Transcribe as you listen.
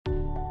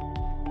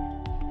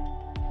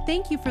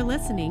Thank you for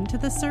listening to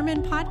the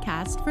Sermon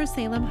Podcast for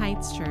Salem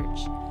Heights Church.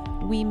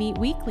 We meet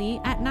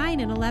weekly at 9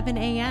 and 11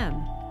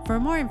 a.m. For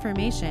more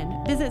information,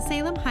 visit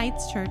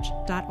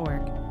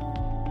salemheightschurch.org.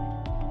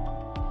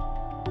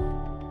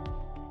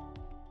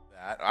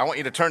 I want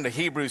you to turn to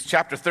Hebrews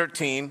chapter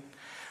 13.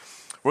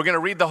 We're going to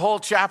read the whole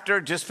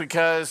chapter just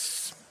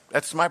because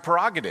that's my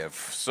prerogative.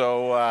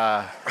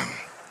 So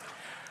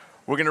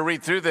we're going to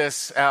read through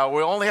this.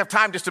 We'll only have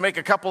time just to make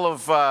a couple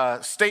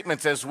of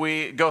statements as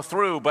we go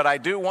through, but I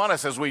do want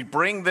us, as we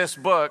bring this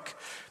book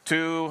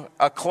to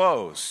a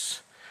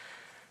close,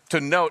 to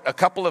note a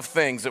couple of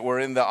things that were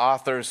in the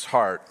author's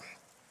heart.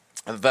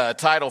 The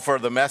title for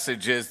the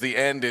message is "The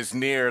End is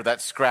Near."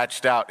 That's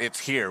scratched out. It's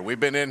here. We've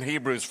been in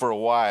Hebrews for a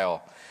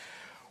while.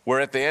 We're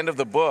at the end of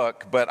the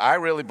book, but I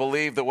really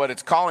believe that what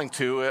it's calling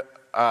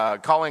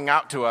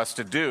out to us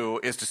to do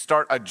is to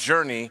start a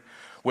journey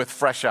with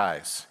fresh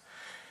eyes.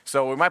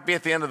 So we might be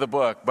at the end of the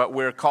book, but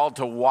we're called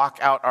to walk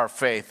out our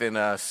faith in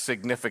a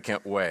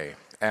significant way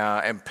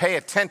and pay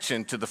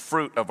attention to the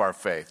fruit of our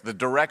faith, the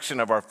direction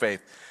of our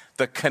faith,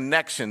 the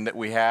connection that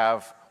we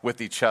have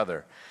with each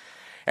other.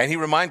 And he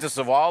reminds us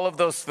of all of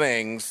those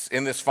things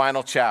in this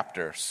final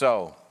chapter.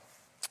 So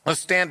let's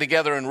stand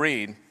together and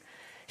read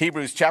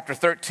Hebrews chapter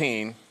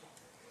 13,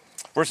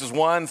 verses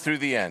 1 through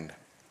the end.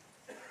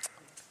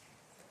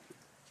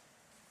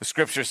 The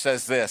scripture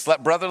says this: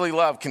 "Let brotherly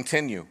love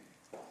continue.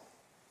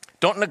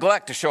 Don't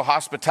neglect to show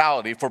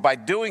hospitality, for by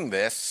doing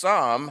this,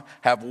 some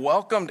have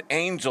welcomed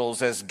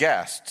angels as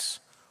guests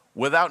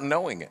without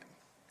knowing it.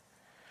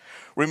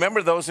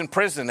 Remember those in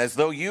prison as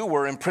though you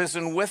were in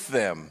prison with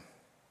them,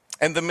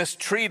 and the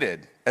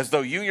mistreated as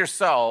though you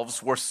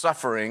yourselves were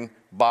suffering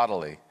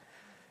bodily.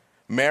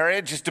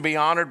 Marriage is to be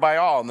honored by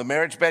all, and the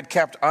marriage bed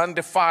kept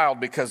undefiled,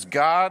 because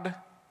God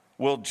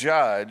will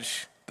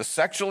judge the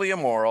sexually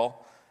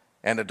immoral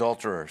and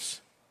adulterers.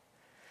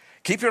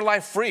 Keep your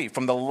life free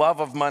from the love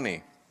of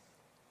money.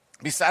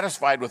 Be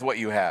satisfied with what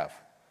you have.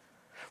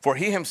 For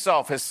he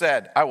himself has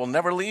said, 'I will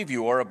never leave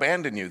you or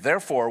abandon you.'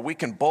 Therefore, we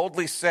can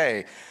boldly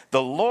say,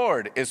 'The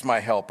Lord is my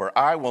helper.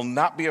 I will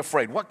not be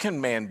afraid. What can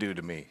man do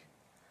to me?'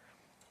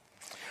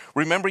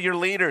 Remember your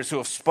leaders who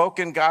have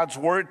spoken God's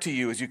word to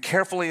you as you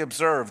carefully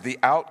observe the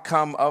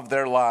outcome of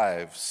their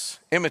lives.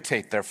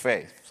 Imitate their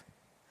faith.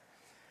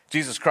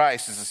 Jesus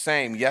Christ is the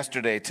same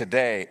yesterday,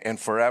 today, and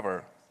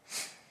forever.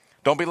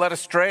 Don't be led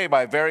astray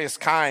by various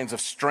kinds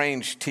of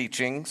strange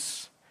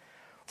teachings,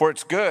 for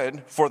it's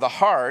good for the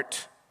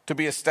heart to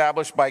be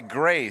established by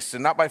grace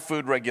and not by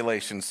food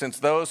regulations, since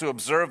those who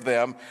observe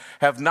them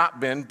have not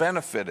been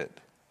benefited.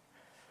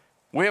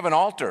 We have an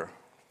altar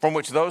from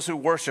which those who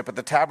worship at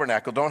the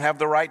tabernacle don't have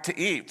the right to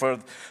eat, for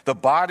the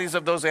bodies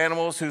of those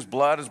animals whose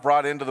blood is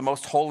brought into the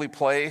most holy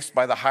place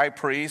by the high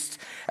priest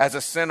as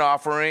a sin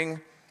offering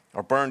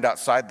are burned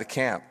outside the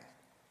camp.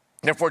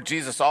 Therefore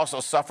Jesus also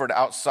suffered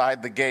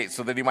outside the gate,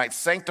 so that he might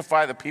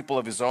sanctify the people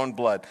of his own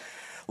blood.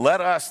 Let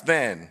us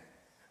then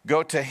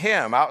go to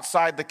him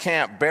outside the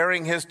camp,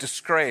 bearing his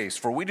disgrace,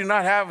 for we do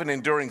not have an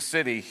enduring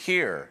city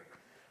here."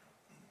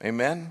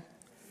 Amen?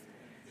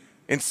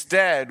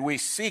 "Instead, we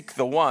seek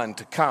the one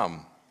to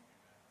come.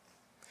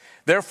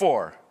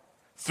 Therefore,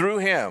 through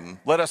him,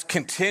 let us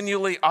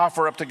continually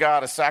offer up to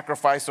God a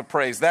sacrifice of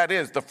praise. That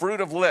is, the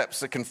fruit of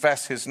lips that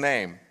confess his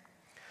name.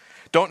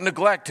 Don't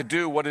neglect to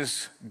do what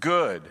is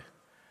good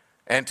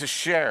and to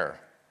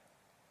share,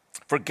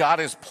 for God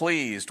is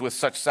pleased with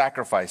such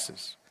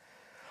sacrifices.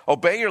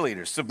 Obey your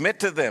leaders, submit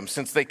to them,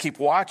 since they keep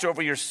watch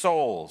over your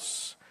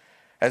souls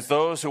as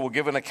those who will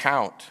give an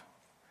account,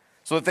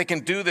 so that they can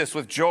do this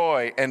with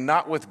joy and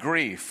not with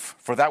grief,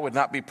 for that would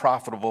not be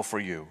profitable for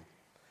you.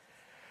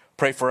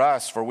 Pray for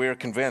us, for we are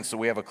convinced that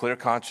we have a clear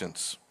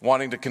conscience,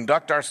 wanting to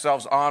conduct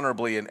ourselves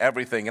honorably in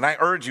everything. And I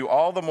urge you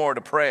all the more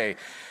to pray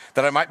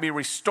that I might be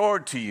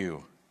restored to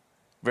you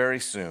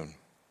very soon.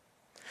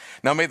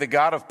 Now may the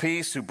God of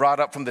peace, who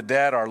brought up from the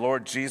dead our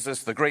Lord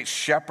Jesus, the great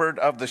shepherd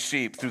of the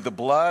sheep, through the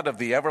blood of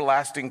the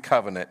everlasting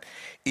covenant,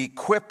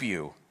 equip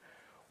you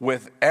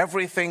with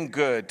everything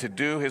good to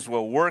do his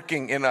will,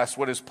 working in us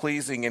what is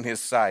pleasing in his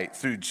sight,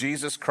 through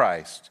Jesus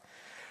Christ,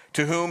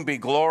 to whom be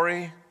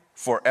glory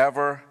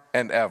forever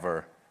and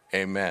ever.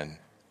 Amen."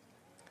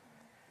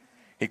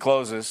 He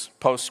closes,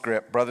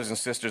 postscript: "Brothers and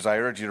sisters, I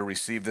urge you to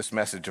receive this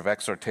message of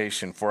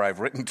exhortation, for I've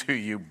written to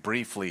you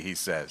briefly," he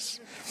says.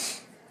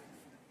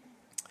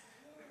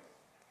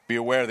 "Be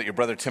aware that your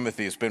brother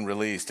Timothy has been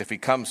released. If he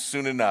comes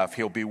soon enough,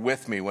 he'll be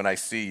with me when I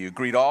see you.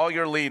 Greet all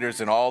your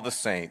leaders and all the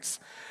saints.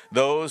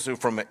 Those who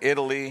from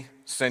Italy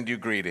send you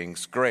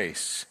greetings.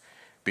 Grace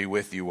be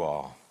with you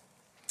all."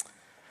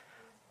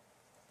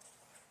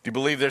 Do you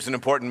believe there's an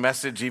important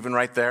message even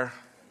right there?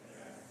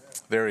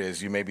 There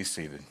is. You may be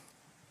seated.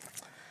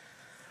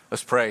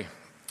 Let's pray.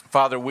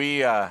 Father,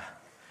 we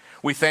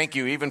thank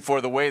you even for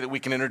the way that we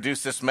can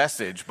introduce this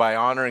message by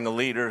honoring a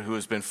leader who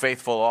has been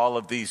faithful all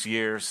of these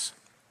years.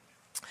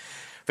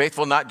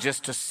 Faithful not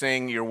just to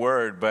sing your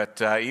word,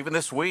 but even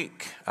this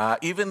week,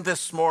 even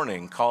this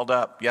morning, called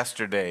up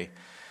yesterday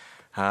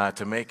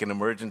to make an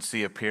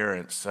emergency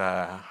appearance,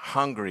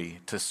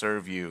 hungry to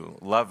serve you,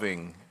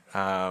 loving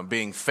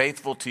being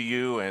faithful to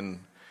you and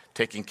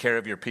taking care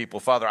of your people.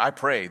 Father, I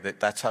pray that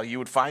that's how you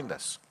would find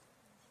us.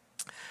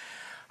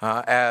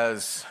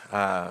 As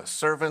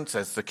servants,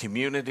 as the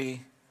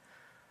community,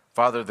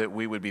 Father, that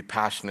we would be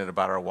passionate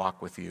about our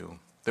walk with you,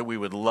 that we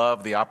would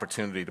love the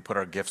opportunity to put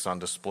our gifts on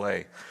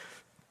display,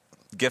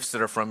 gifts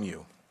that are from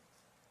you.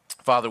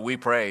 Father, we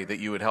pray that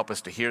you would help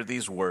us to hear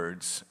these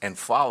words and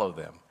follow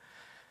them.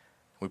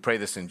 We pray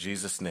this in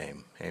Jesus'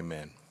 name.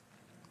 Amen.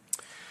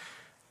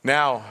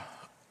 Now,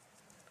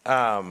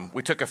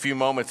 we took a few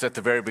moments at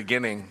the very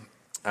beginning.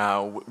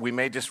 We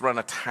may just run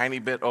a tiny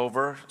bit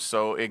over,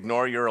 so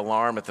ignore your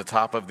alarm at the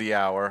top of the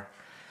hour.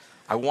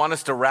 I want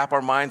us to wrap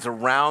our minds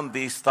around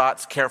these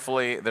thoughts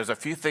carefully. There's a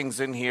few things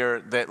in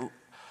here that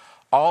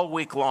all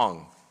week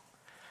long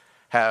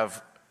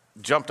have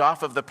jumped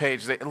off of the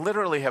page. They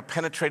literally have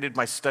penetrated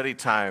my study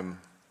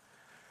time,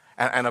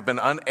 and I've been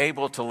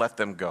unable to let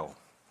them go.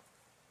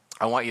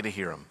 I want you to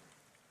hear them.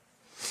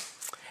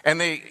 And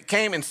they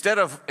came, instead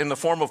of in the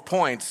form of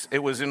points, it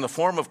was in the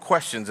form of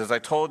questions. As I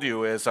told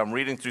you, as I'm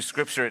reading through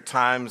Scripture at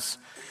times,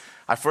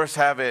 I first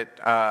have it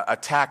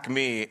attack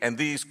me, and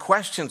these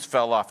questions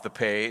fell off the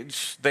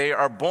page. They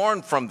are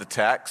born from the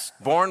text,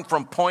 born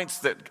from points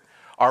that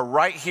are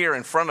right here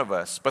in front of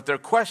us, but they're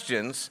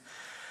questions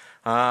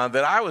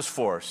that I was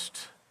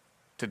forced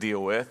to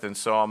deal with, and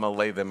so I'm going to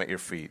lay them at your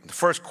feet. The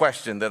first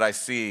question that I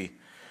see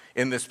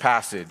in this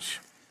passage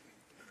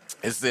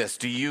is this: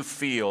 do you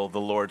feel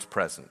the Lord's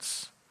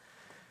presence?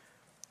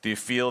 Do you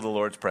feel the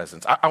Lord's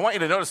presence? I want you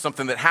to notice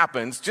something that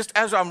happens just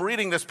as I'm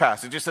reading this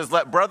passage. It says,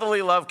 let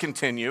brotherly love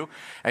continue.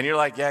 And you're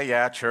like,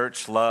 yeah,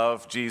 church,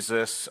 love,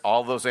 Jesus,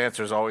 all those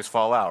answers always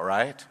fall out,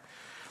 right?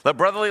 Let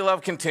brotherly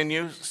love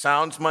continue.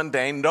 Sounds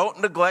mundane. Don't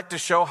neglect to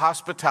show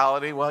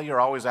hospitality. Well, you're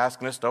always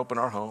asking us to open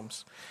our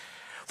homes.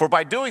 For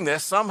by doing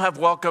this, some have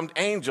welcomed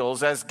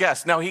angels as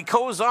guests. Now, he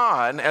goes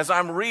on as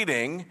I'm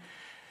reading.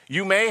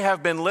 You may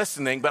have been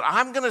listening, but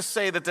I'm going to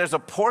say that there's a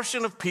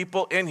portion of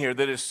people in here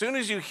that as soon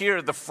as you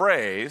hear the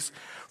phrase,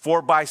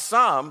 for by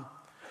some,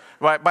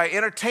 by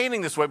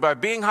entertaining this way, by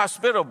being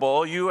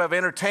hospitable, you have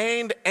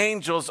entertained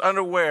angels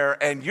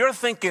unaware, and you're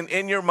thinking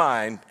in your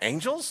mind,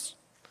 angels?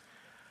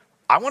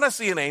 I want to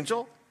see an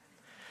angel.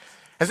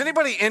 Has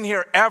anybody in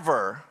here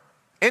ever,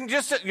 in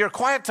just your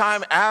quiet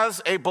time as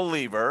a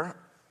believer,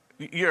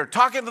 you're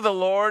talking to the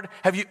Lord,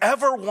 have you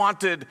ever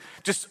wanted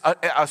just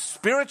a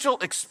spiritual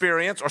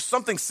experience or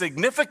something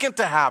significant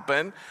to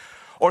happen,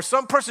 or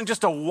some person just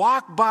to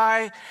walk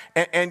by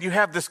and you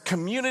have this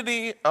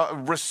community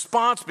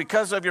response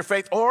because of your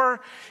faith,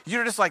 or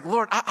you're just like,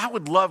 Lord, I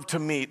would love to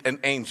meet an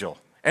angel?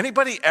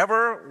 Anybody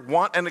ever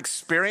want an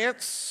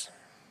experience?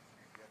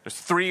 There's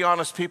 3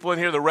 honest people in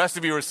here. The rest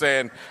of you are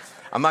saying,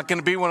 I'm not going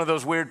to be one of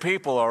those weird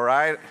people, all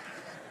right?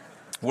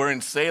 We're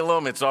in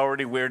Salem. It's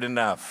already weird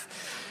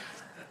enough.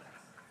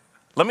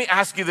 Let me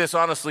ask you this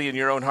honestly in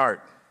your own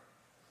heart.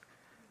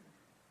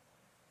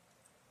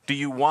 Do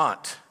you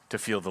want to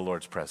feel the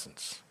Lord's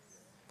presence?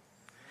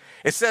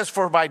 It says,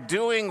 for by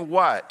doing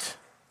what?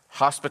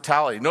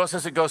 Hospitality. Notice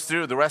as it goes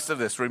through the rest of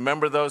this,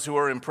 remember those who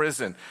are in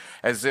prison,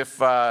 as if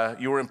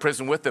you were in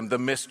prison with them, the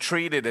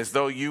mistreated, as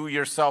though you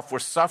yourself were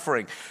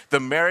suffering,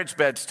 the marriage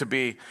beds to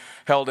be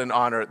held in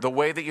honor, the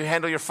way that you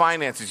handle your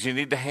finances, you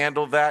need to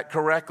handle that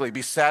correctly,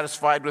 be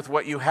satisfied with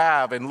what you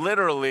have, and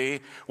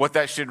literally what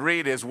that should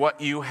read is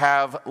what you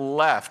have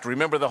left.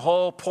 Remember, the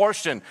whole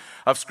portion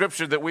of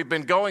Scripture that we've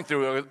been going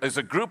through is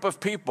a group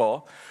of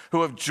people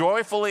who have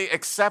joyfully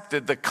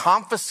accepted the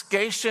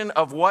confiscation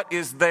of what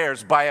is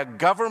theirs by a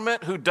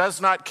government who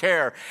does not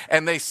care.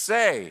 And they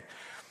say,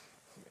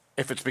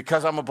 if it's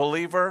because I'm a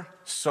believer,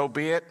 so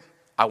be it.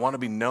 I want to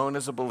be known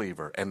as a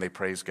believer. And they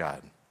praise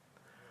God.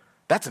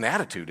 That's an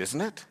attitude, isn't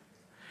it?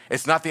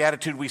 It's not the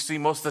attitude we see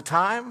most of the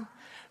time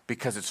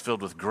because it's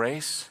filled with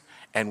grace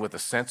and with a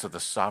sense of the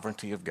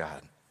sovereignty of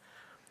God.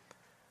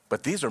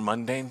 But these are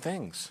mundane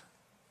things.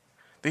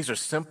 These are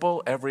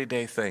simple,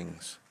 everyday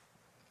things.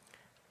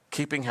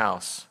 Keeping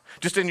house.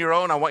 Just in your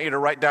own, I want you to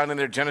write down in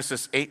there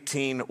Genesis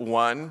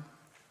 18:1,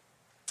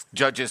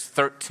 Judges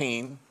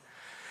 13.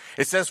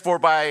 It says, for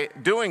by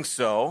doing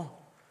so,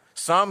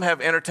 some have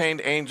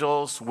entertained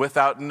angels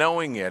without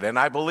knowing it. And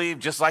I believe,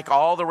 just like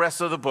all the rest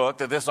of the book,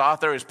 that this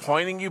author is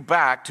pointing you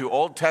back to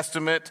Old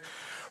Testament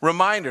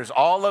reminders.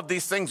 All of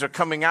these things are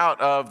coming out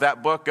of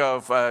that book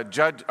of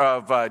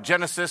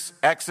Genesis,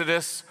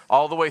 Exodus,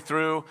 all the way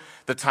through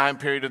the time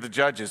period of the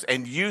Judges.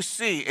 And you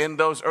see in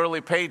those early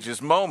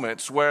pages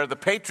moments where the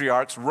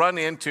patriarchs run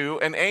into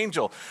an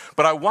angel.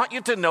 But I want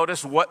you to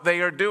notice what they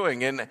are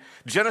doing. In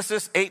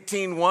Genesis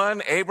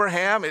 18:1,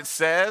 Abraham, it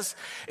says,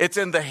 it's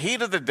in the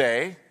heat of the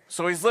day.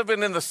 So he's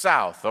living in the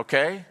south,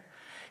 okay?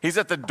 He's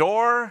at the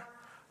door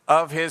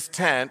of his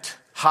tent,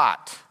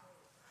 hot.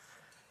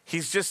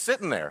 He's just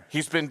sitting there.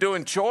 He's been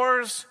doing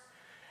chores,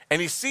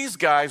 and he sees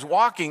guys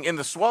walking in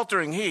the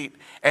sweltering heat,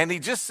 and he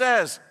just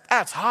says,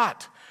 that's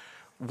hot.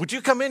 Would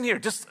you come in here?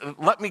 Just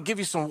let me give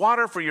you some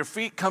water for your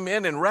feet. Come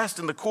in and rest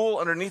in the cool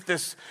underneath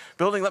this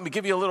building. Let me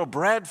give you a little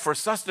bread for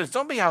sustenance.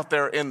 Don't be out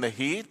there in the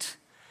heat.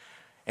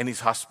 And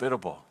he's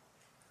hospitable.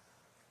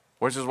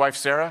 Where's his wife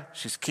Sarah?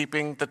 She's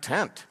keeping the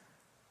tent.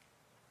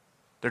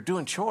 They're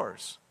doing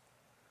chores.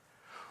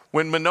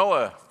 When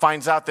Manoah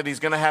finds out that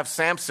he's going to have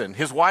Samson,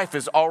 his wife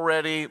has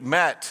already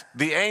met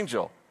the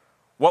angel.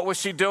 What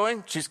was she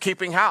doing? She's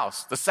keeping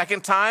house. The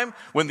second time,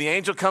 when the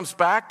angel comes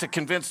back to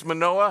convince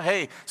Manoah,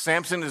 hey,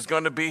 Samson is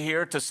going to be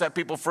here to set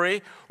people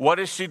free, what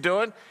is she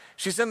doing?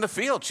 She's in the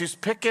field. She's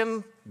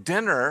picking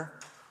dinner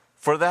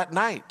for that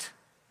night.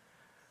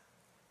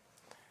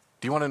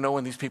 Do you want to know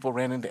when these people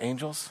ran into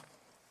angels?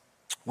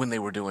 When they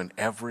were doing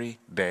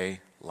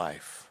everyday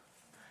life.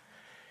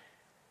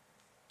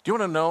 Do you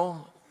want to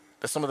know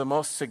that some of the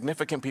most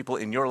significant people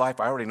in your life,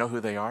 I already know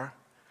who they are?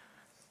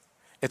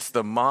 It's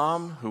the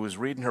mom who was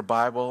reading her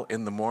Bible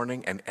in the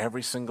morning, and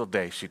every single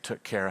day she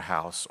took care of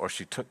house, or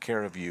she took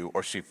care of you,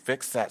 or she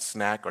fixed that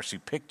snack, or she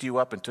picked you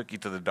up and took you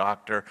to the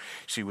doctor.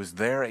 She was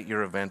there at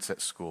your events at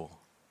school.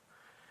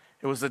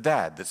 It was the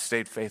dad that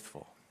stayed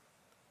faithful.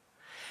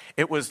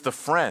 It was the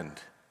friend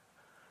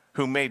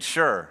who made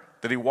sure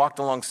that he walked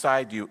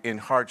alongside you in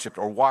hardship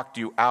or walked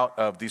you out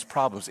of these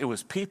problems. It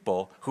was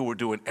people who were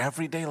doing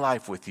everyday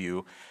life with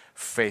you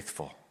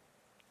faithful,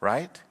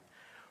 right?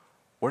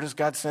 Where does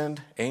God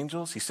send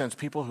angels? He sends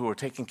people who are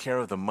taking care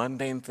of the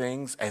mundane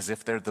things as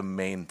if they're the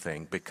main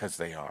thing, because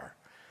they are.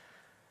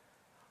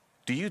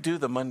 Do you do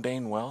the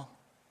mundane well?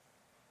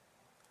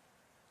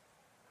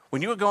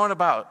 When you are going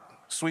about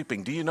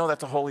sweeping, do you know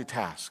that's a holy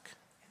task?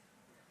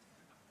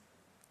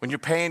 When you're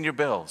paying your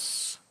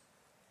bills,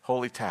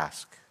 holy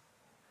task.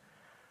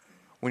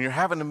 When you're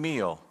having a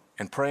meal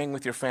and praying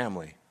with your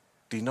family,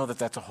 do you know that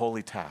that's a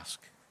holy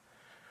task?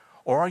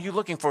 Or are you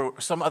looking for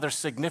some other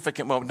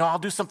significant moment? No, I'll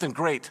do something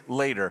great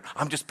later.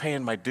 I'm just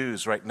paying my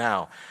dues right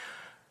now.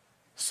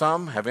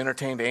 Some have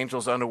entertained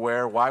angels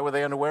unaware. Why were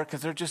they unaware?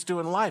 Because they're just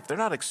doing life. They're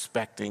not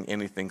expecting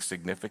anything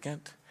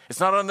significant. It's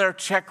not on their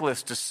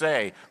checklist to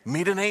say,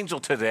 meet an angel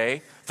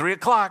today, 3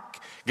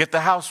 o'clock, get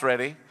the house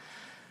ready.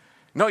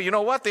 No, you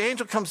know what? The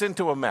angel comes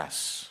into a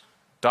mess.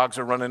 Dogs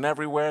are running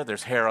everywhere.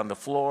 There's hair on the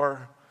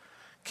floor.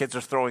 Kids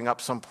are throwing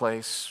up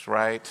someplace,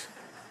 right?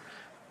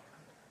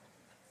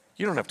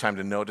 You don't have time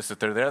to notice that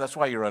they're there. That's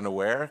why you're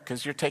unaware,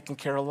 because you're taking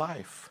care of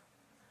life.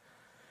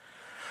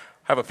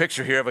 I have a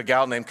picture here of a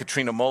gal named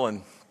Katrina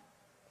Mullen.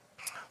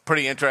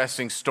 Pretty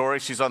interesting story.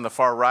 She's on the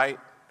far right.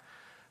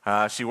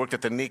 She worked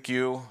at the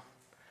NICU.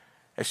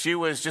 As she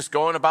was just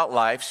going about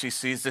life, she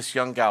sees this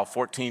young gal,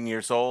 14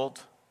 years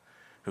old,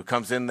 who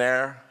comes in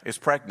there, is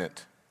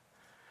pregnant.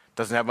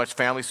 Doesn't have much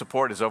family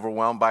support, is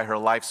overwhelmed by her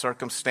life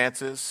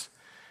circumstances.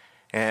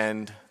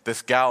 And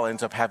this gal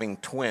ends up having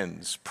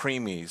twins,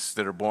 preemies,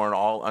 that are born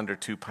all under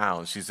 2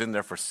 pounds. She's in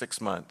there for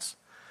 6 months.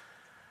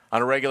 On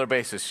a regular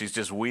basis, she's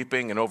just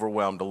weeping and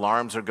overwhelmed.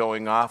 Alarms are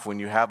going off. When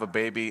you have a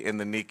baby in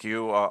the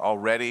NICU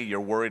already, you're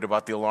worried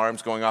about the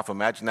alarms going off.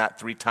 Imagine that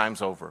 3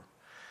 times over.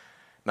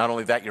 Not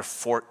only that, you're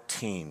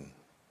 14.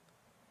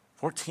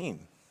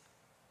 14.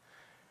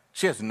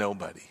 She has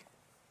nobody.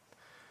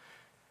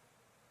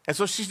 And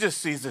so she just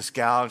sees this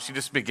gal, and she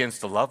just begins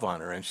to love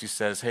on her. And she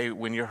says, hey,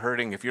 when you're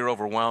hurting, if you're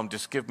overwhelmed,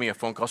 just give me a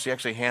phone call. She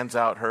actually hands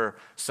out her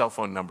cell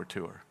phone number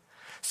to her.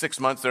 6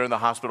 months they're in the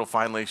hospital.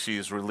 Finally,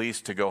 she's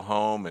released to go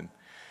home. And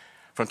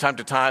from time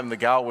to time, the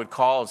gal would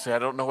call and say, I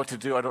don't know what to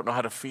do. I don't know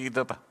how to feed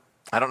them.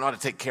 I don't know how to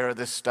take care of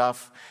this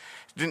stuff.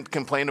 She didn't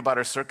complain about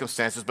her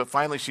circumstances, but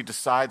finally she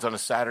decides on a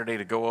Saturday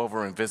to go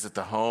over and visit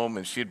the home.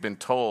 And she had been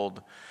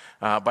told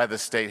by the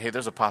state, hey,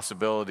 there's a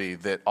possibility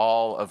that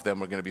all of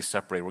them are going to be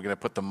separated. We're going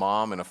to put the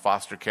mom in a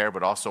foster care,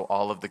 but also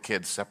all of the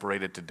kids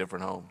separated to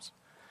different homes.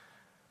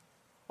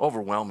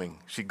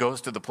 Overwhelming. She goes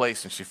to the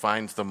place and she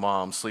finds the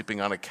mom sleeping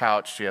on a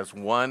couch. She has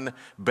one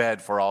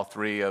bed for all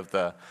 3 of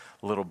the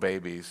little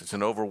babies. It's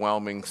an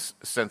overwhelming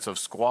sense of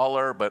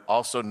squalor, but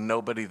also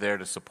nobody there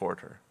to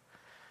support her.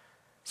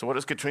 So what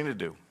does Katrina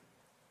do?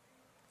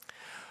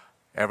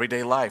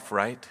 Everyday life,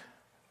 right?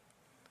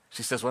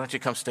 She says, why don't you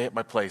come stay at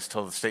my place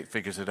till the state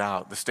figures it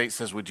out? The state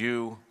says, would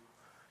you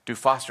do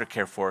foster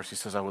care for us? She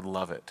says, I would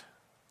love it.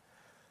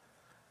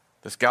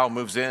 This gal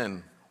moves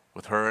in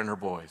with her and her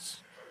boys.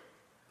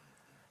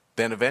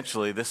 Then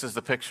eventually, this is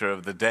the picture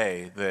of the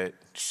day that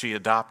she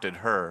adopted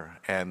her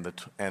and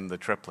the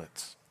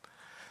triplets.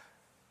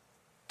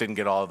 Didn't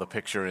get all of the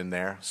picture in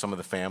there, some of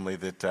the family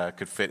that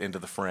could fit into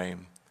the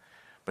frame.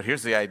 But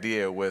here's the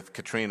idea with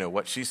Katrina.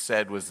 What she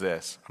said was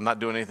this: I'm not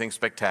doing anything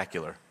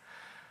spectacular.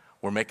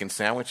 We're making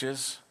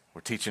sandwiches.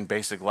 We're teaching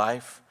basic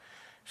life.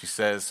 She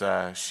says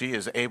she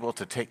is able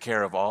to take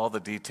care of all the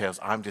details.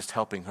 I'm just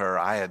helping her.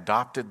 I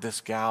adopted this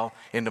gal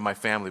into my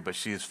family, but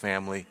she is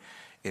family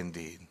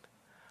indeed.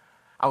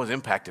 I was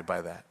impacted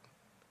by that.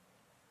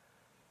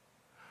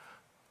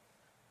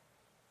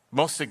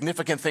 Most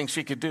significant thing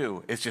she could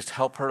do is just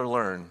help her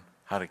learn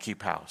how to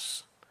keep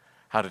house,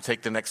 how to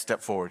take the next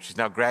step forward. She's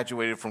now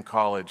graduated from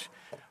college,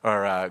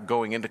 or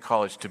going into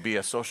college to be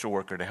a social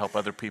worker to help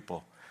other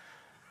people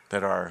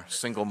that are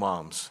single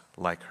moms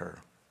like her.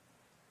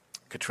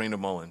 Katrina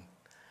Mullen.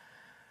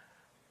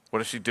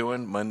 What is she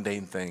doing?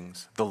 Mundane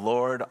things. The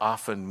Lord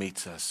often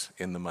meets us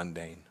in the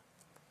mundane.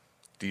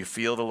 Do you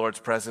feel the Lord's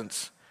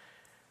presence?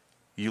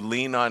 you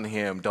lean on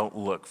him, don't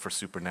look for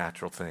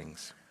supernatural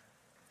things.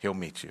 He'll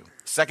meet you.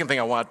 Second thing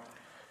I want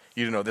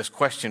you to know, this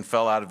question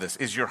fell out of this.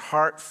 Is your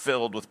heart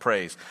filled with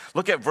praise?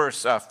 Look at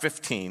verse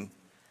 15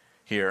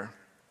 here.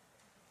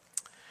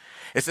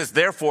 It says,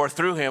 therefore,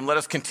 through him, let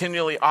us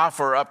continually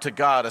offer up to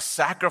God a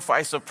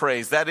sacrifice of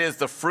praise. That is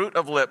the fruit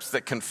of lips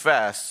that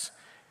confess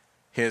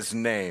his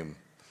name.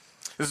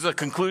 This is a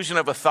conclusion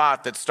of a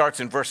thought that starts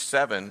in verse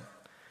 7,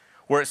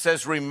 where it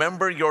says,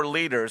 remember your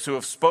leaders who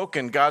have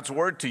spoken God's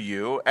word to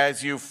you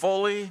as you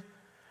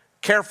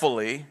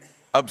carefully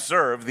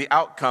observe the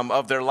outcome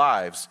of their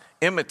lives.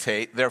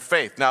 Imitate their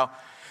faith. Now,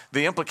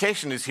 the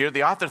implication is here,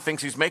 the author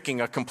thinks he's making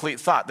a complete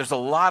thought. There's a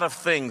lot of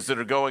things that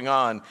are going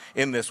on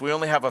in this. We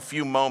only have a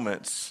few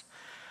moments.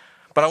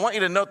 But I want you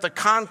to note the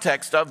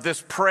context of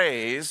this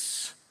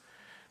praise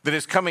that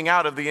is coming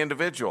out of the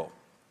individual.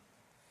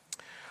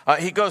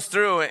 He goes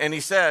through and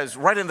he says,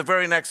 right in the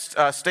very next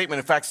statement,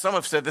 in fact, some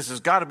have said this has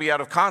got to be out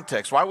of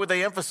context. Why would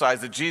they emphasize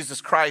that Jesus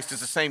Christ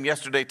is the same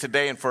yesterday,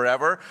 today, and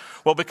forever?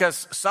 Well,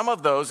 because some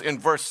of those in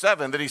verse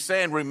 7 that he's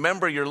saying,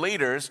 remember your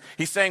leaders,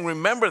 he's saying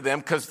remember them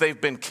because they've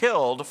been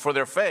killed for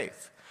their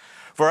faith.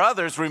 For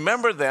others,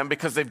 remember them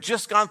because they've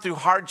just gone through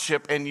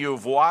hardship and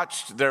you've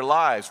watched their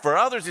lives. For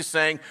others, he's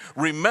saying,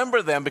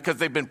 remember them because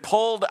they've been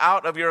pulled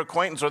out of your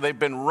acquaintance or they've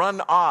been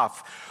run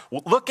off.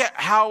 Look at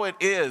how it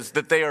is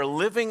that they are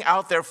living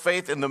out their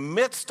faith in the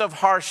midst of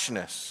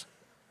harshness,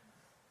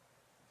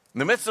 in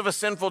the midst of a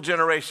sinful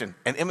generation,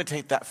 and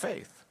imitate that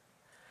faith.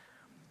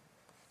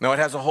 Now, it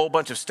has a whole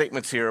bunch of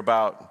statements here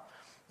about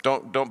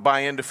don't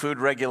buy into food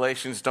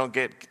regulations. Don't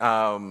get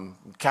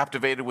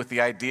captivated with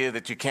the idea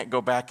that you can't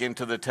go back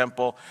into the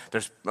temple.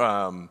 There's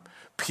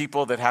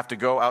people that have to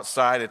go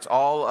outside. It's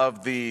all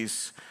of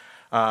these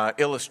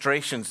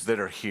illustrations that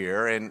are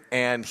here.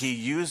 And he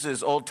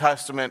uses Old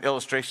Testament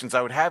illustrations.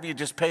 I would have you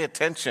just pay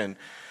attention.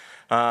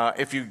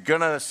 If you're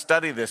going to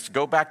study this,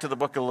 go back to the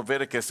book of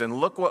Leviticus and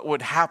look what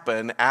would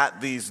happen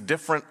at these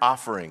different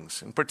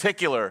offerings. In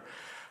particular,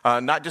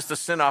 not just the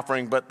sin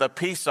offering, but the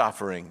peace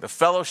offering, the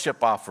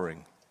fellowship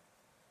offering.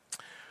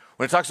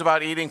 When it talks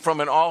about eating from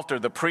an altar,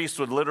 the priest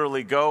would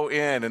literally go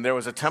in and there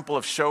was a temple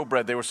of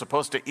showbread they were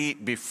supposed to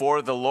eat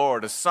before the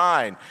Lord, a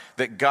sign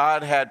that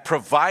God had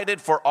provided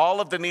for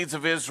all of the needs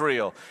of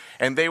Israel.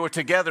 And they were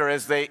together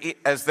as they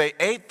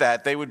ate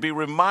that, they would be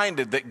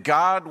reminded that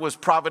God was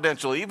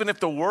providential. Even if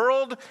the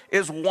world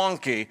is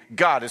wonky,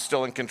 God is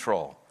still in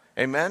control.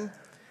 Amen?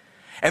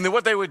 And then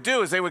what they would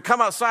do is they would come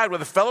outside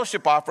with a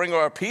fellowship offering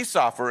or a peace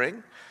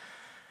offering.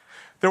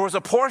 There was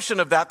a portion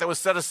of that was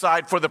set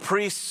aside for the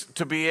priests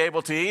to be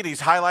able to eat.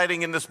 He's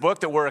highlighting in this book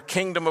that we're a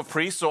kingdom of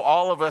priests, so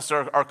all of us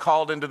are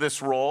called into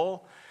this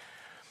role.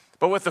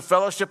 But with the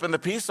fellowship and the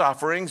peace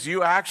offerings,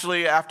 you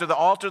actually, after the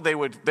altar, they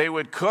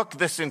would cook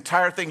this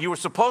entire thing. You were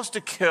supposed to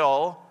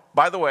kill,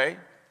 by the way,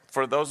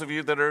 for those of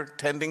you that are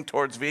tending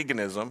towards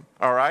veganism,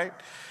 all right?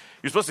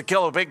 You're supposed to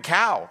kill a big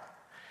cow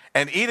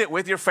and eat it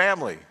with your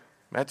family.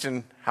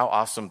 Imagine how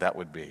awesome that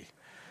would be.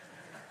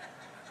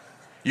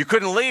 You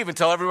couldn't leave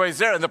until everybody's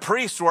there. And the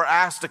priests were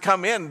asked to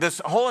come in. This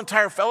whole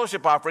entire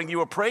fellowship offering, you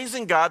were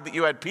praising God that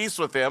you had peace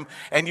with him,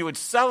 and you would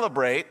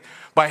celebrate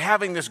by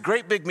having this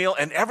great big meal,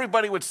 and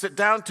everybody would sit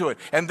down to it.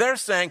 And they're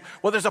saying,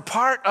 well, there's a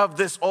part of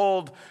this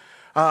old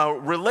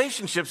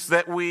relationships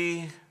that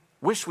we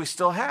wish we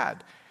still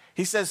had.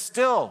 He says,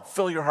 still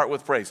fill your heart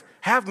with praise.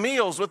 Have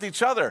meals with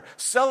each other.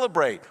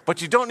 Celebrate.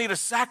 But you don't need a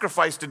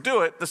sacrifice to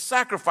do it. The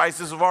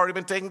sacrifices have already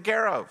been taken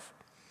care of.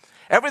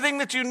 Everything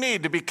that you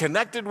need to be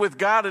connected with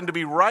God and to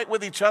be right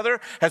with each other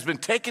has been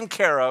taken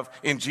care of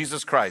in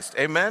Jesus Christ.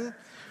 Amen?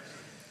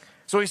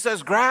 So he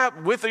says,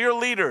 grab with your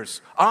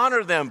leaders,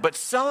 honor them, but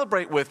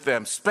celebrate with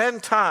them.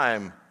 Spend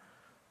time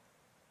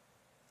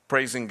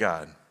praising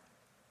God.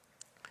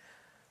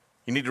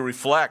 You need to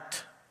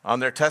reflect on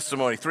their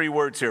testimony. 3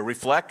 words here: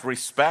 reflect,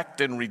 respect,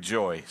 and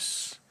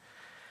rejoice.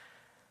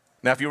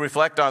 Now, if you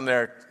reflect on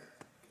their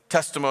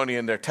testimony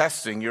and their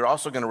testing, you're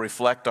also going to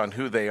reflect on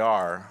who they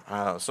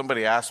are.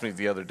 Somebody asked me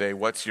the other day,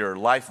 what's your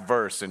life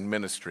verse in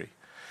ministry?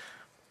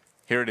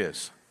 Here it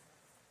is.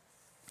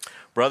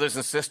 Brothers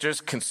and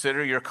sisters,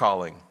 consider your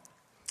calling,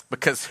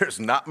 because there's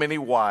not many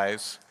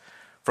wise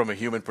from a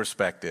human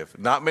perspective,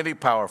 not many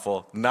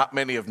powerful, not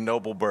many of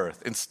noble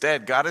birth.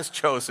 Instead, God has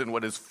chosen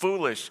what is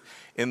foolish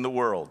in the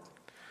world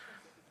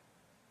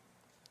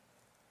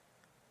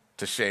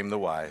to shame the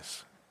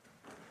wise.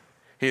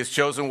 He has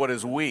chosen what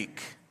is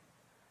weak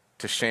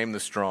to shame the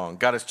strong.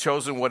 God has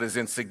chosen what is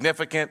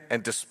insignificant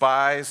and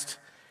despised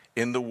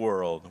in the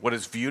world, what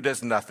is viewed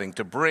as nothing,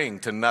 to bring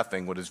to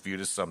nothing what is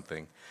viewed as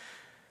something,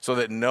 so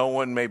that no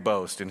one may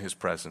boast in his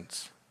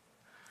presence.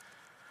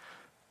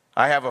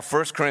 I have a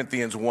 1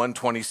 Corinthians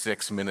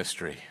 1:26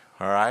 ministry,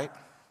 all right?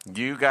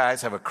 You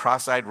guys have a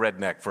cross-eyed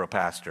redneck for a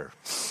pastor.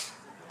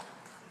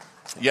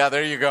 Yeah,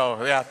 there you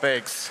go. Yeah,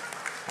 thanks.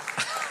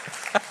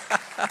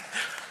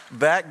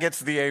 That gets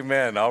the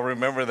amen. I'll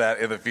remember that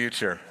in the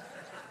future.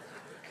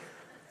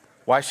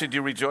 Why should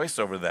you rejoice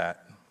over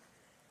that?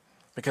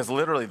 Because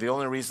literally the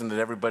only reason that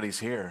everybody's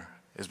here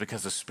is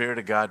because the Spirit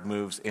of God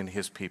moves in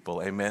his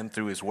people, amen,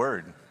 through his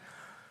word.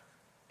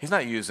 He's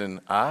not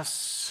using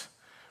us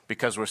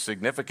because we're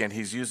significant.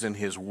 He's using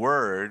his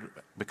word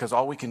because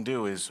all we can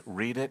do is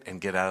read it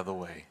and get out of the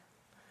way.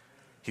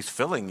 He's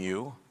filling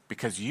you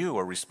because you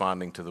are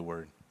responding to the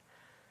word.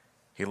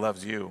 He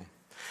loves you.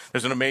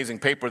 There's an amazing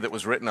paper that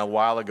was written a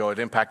while ago. It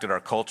impacted our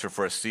culture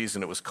for a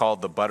season. It was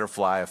called The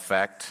Butterfly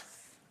Effect.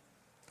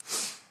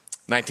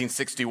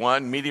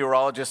 1961,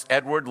 meteorologist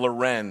Edward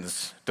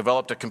Lorenz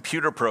developed a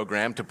computer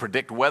program to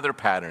predict weather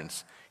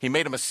patterns. He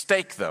made a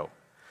mistake, though.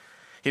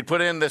 He'd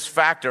put in this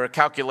factor, a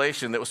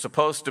calculation that was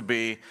supposed to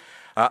be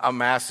a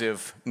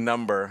massive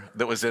number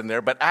that was in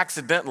there, but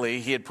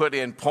accidentally he had put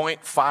in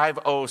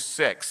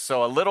 0.506.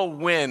 So a little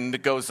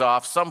wind goes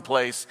off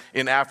someplace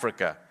in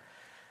Africa.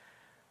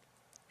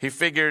 He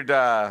figured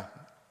that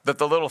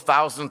the little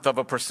thousandth of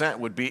a percent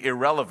would be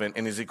irrelevant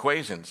in his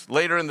equations.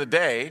 Later in the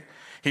day,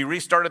 he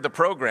restarted the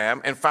program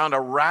and found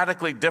a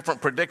radically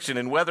different prediction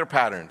in weather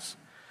patterns.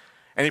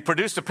 And he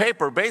produced a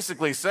paper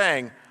basically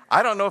saying,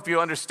 I don't know if you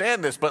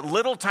understand this, but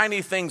little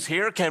tiny things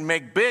here can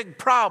make big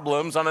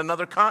problems on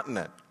another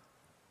continent.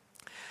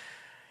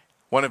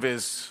 One of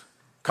his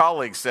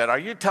colleagues said, are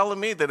you telling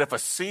me that if a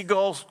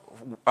seagull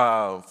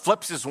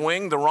flips his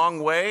wing the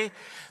wrong way,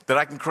 that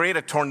I can create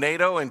a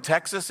tornado in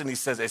Texas? And he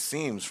says, it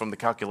seems from the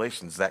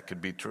calculations that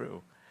could be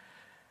true.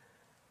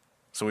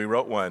 So he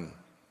wrote one.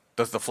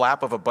 Does the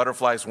flap of a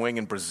butterfly's wing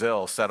in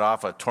Brazil set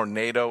off a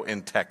tornado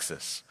in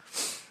Texas?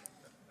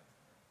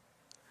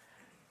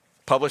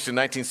 Published in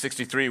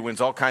 1963,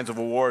 wins all kinds of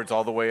awards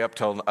all the way up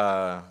till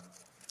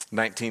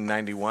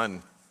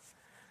 1991.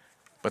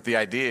 But the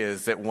idea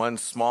is that one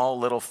small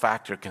little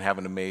factor can have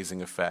an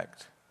amazing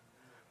effect.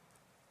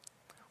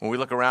 When we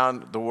look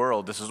around the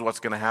world, this is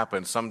what's going to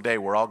happen. Someday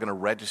we're all going to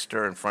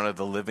register in front of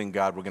the living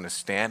God. We're going to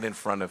stand in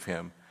front of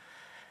him.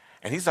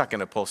 And he's not going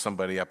to pull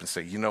somebody up and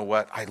say, you know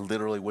what? I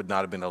literally would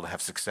not have been able to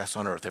have success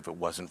on earth if it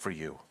wasn't for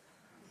you.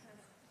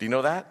 Do you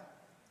know that?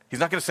 He's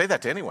not going to say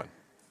that to anyone.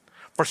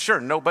 For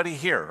sure, nobody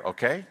here,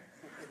 okay?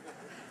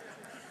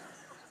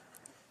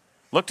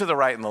 Look to the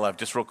right and the left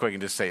just real quick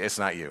and just say, it's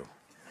not you.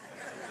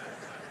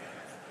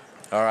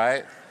 All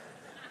right?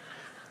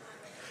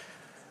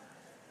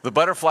 The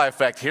butterfly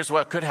effect, here's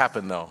what could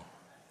happen though.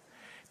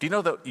 Do you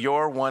know that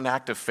your one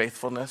act of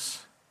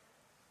faithfulness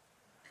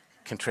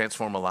can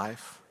transform a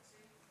life?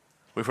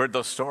 We've heard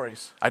those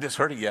stories. I just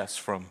heard a yes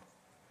from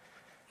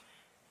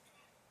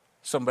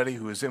somebody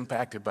who is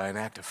impacted by an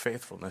act of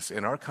faithfulness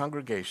in our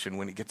congregation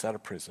when he gets out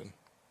of prison.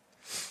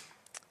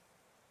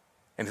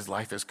 And his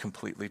life is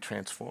completely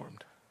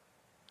transformed.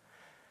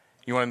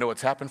 You want to know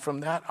what's happened from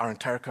that? Our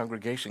entire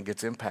congregation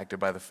gets impacted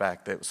by the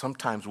fact that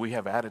sometimes we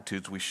have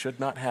attitudes we should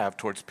not have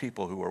towards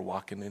people who are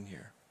walking in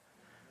here.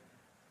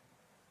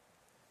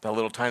 That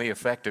little tiny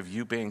effect of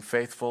you being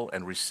faithful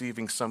and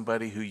receiving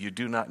somebody who you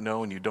do not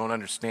know and you don't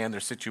understand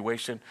their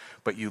situation,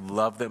 but you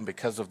love them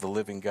because of the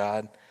living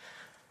God.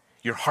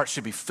 Your heart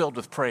should be filled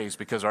with praise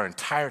because our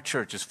entire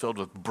church is filled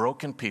with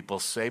broken people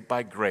saved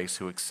by grace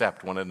who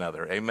accept one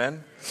another.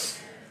 Amen?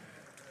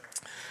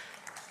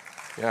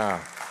 Yeah.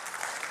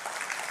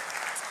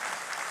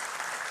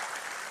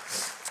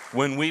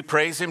 When we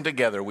praise him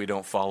together, we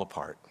don't fall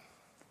apart.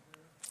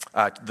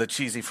 The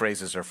cheesy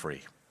phrases are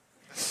free.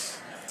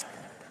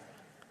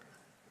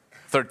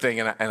 Third thing,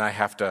 and I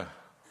have to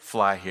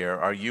fly here,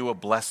 are you a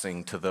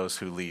blessing to those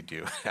who lead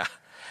you?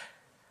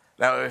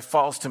 Now, it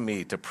falls to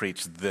me to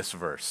preach this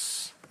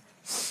verse.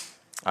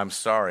 I'm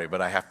sorry, but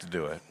I have to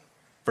do it.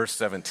 Verse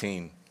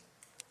 17.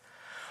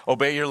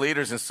 Obey your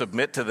leaders and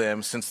submit to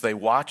them, since they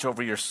watch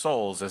over your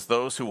souls as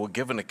those who will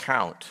give an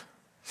account.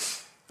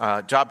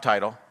 Job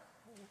title,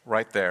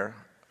 right there.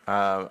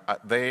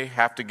 They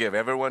have to give.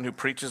 Everyone who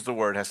preaches the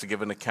word has to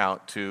give an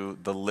account to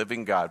the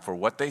living God for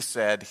what they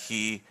said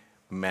he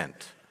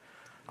meant.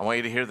 I want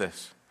you to hear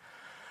this.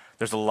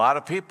 There's a lot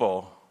of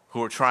people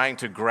who are trying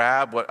to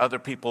grab what other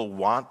people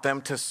want them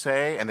to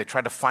say, and they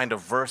try to find a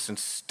verse and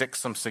stick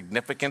some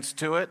significance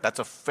to it. That's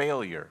a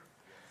failure.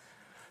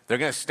 They're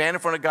going to stand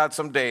in front of God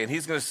someday, and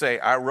he's going to say,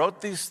 I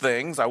wrote these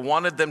things. I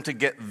wanted them to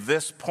get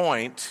this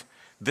point.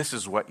 This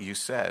is what you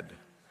said.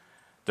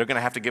 They're going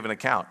to have to give an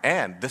account,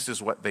 and this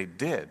is what they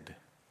did.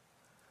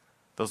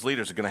 Those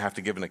leaders are going to have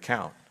to give an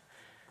account.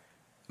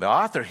 The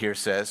author here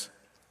says,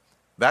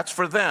 that's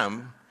for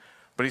them,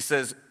 but he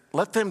says,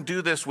 let them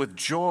do this with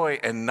joy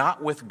and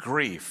not with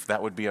grief.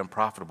 That would be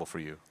unprofitable for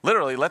you.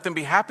 Literally, let them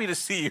be happy to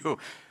see you.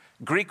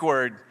 Greek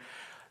word,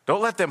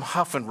 don't let them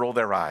huff and roll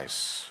their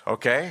eyes,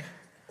 okay?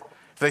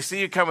 If they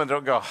see you coming, they'll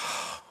go,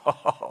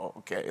 oh,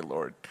 okay,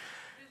 Lord,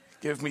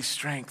 give me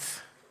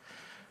strength.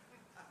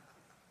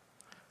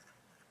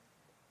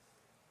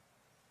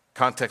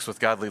 Context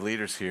with godly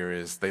leaders here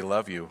is they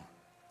love you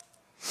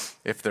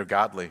if they're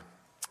godly,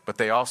 but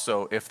they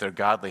also, if they're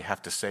godly,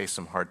 have to say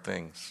some hard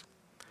things.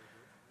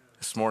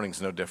 This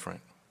morning's no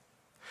different.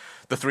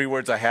 The three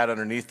words I had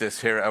underneath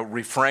this here,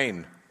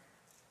 refrain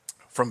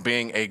from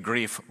being a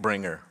grief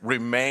bringer.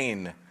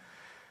 Remain,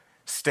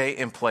 stay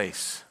in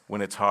place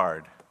when it's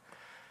hard.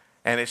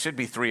 And it should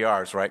be 3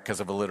 R's, right,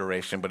 because of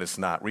alliteration, but it's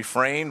not.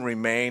 Refrain,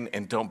 remain,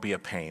 and don't be a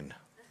pain.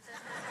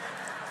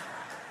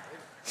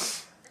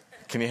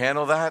 Can you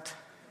handle that?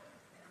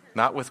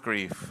 Not with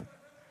grief.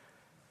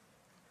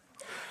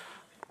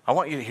 I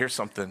want you to hear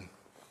something.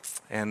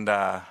 And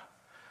I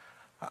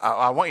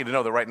want you to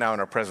know that right now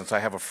in our presence, I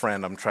have a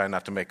friend I'm trying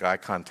not to make eye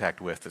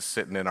contact with that's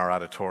sitting in our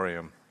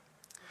auditorium.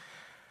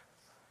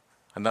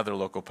 Another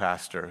local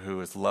pastor who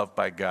is loved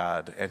by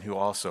God and who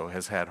also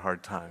has had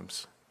hard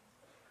times.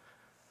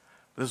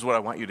 This is what I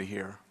want you to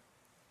hear.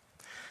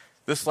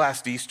 This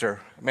last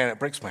Easter, man, it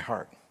breaks my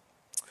heart.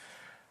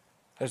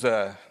 There's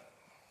a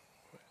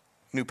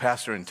new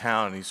pastor in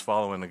town, and he's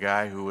following a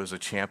guy who was a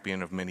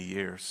champion of many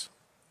years.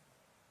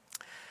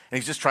 And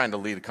he's just trying to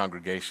lead a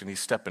congregation. He's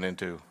stepping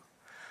into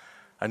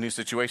a new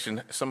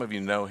situation. Some of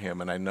you know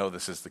him, and I know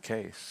this is the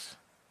case.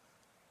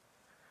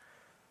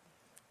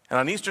 And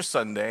on Easter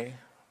Sunday,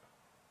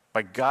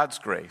 by God's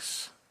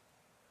grace,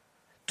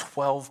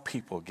 12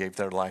 people gave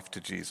their life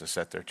to Jesus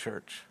at their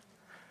church.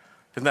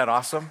 Isn't that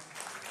awesome?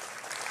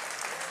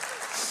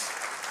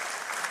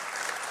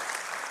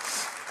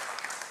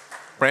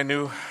 Brand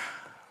new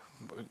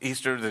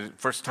Easter, the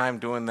first time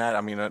doing that,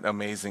 I mean, an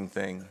amazing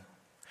thing.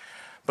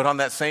 But on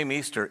that same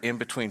Easter, in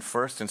between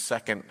first and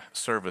second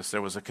service,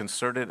 there was a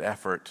concerted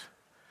effort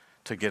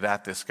to get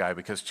at this guy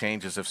because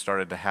changes have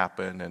started to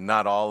happen, and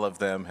not all of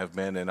them have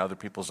been, in other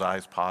people's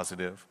eyes,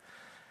 positive.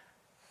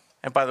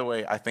 And by the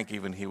way, I think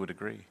even he would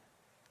agree.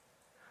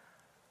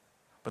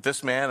 But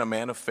this man, a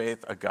man of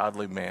faith, a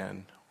godly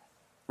man,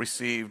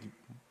 received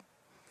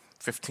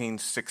 15,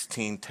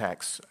 16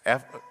 texts,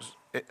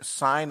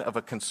 sign of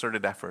a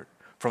concerted effort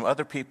from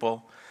other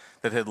people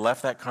that had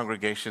left that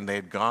congregation. They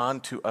had gone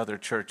to other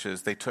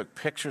churches. They took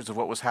pictures of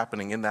what was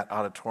happening in that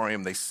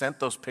auditorium. They sent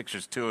those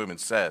pictures to him and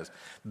says,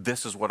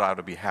 this is what ought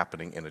to be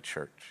happening in a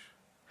church.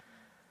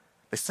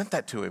 They sent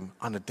that to him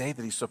on a day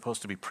that he's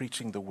supposed to be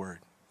preaching the word.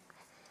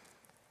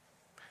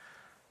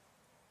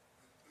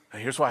 Now,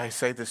 here's why I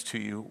say this to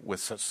you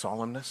with such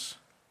solemnness.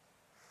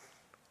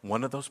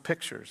 One of those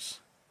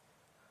pictures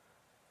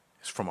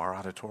is from our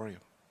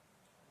auditorium.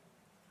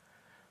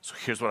 So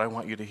here's what I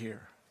want you to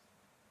hear.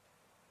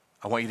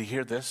 I want you to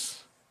hear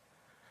this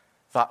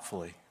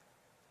thoughtfully.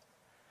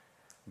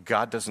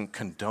 God doesn't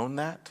condone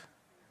that.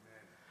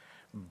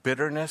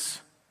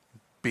 Bitterness,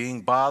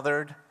 being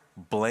bothered,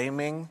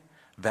 blaming,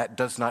 that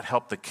does not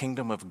help the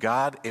kingdom of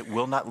God. It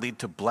will not lead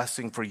to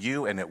blessing for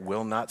you, and it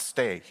will not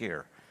stay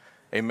here.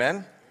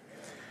 Amen?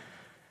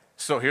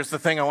 So here's the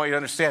thing I want you to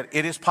understand.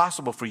 It is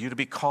possible for you to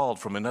be called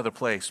from another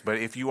place, but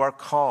if you are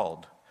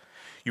called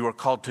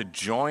to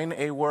join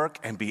a work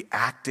and be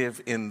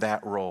active in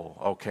that role,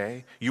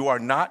 okay? You are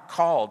not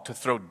called to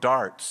throw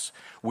darts.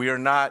 We are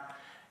not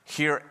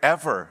here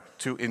ever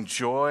to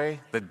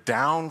enjoy the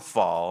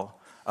downfall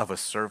of a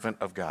servant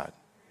of God.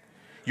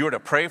 You are to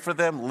pray for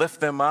them, lift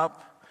them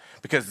up,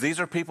 because these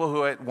are people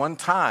who at one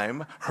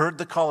time heard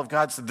the call of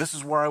God, said, this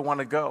is where I want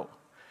to go.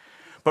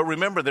 But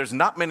remember, there's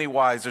not many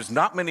wise, there's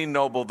not many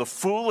noble. The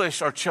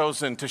foolish are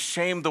chosen to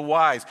shame the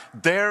wise.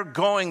 They're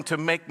going to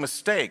make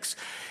mistakes.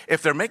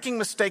 If they're making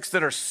mistakes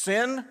that are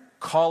sin,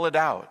 call it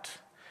out.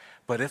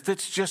 But if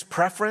it's just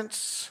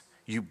preference,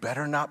 you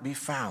better not be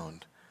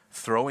found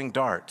throwing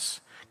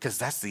darts, because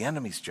that's the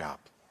enemy's job.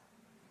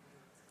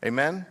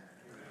 Amen?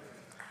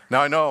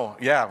 Now I know,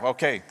 yeah,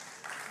 okay.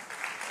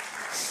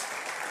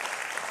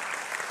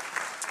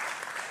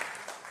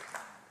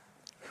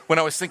 When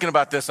I was thinking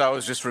about this, I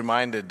was just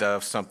reminded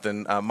of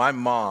something. My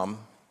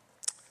mom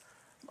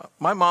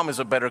is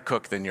a better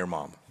cook than your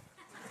mom.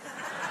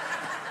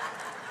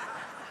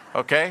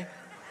 Okay?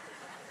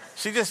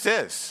 She just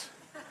is.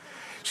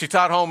 She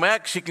taught home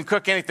ec. She can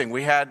cook anything.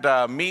 We had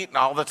meat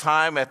all the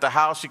time at the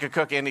house. She could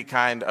cook any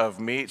kind of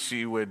meat.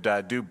 She would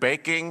do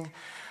baking.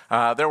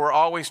 There were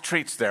always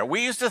treats there.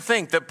 We used to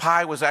think that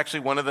pie was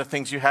actually one of the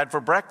things you had for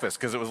breakfast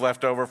because it was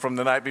left over from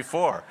the night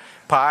before.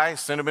 Pie,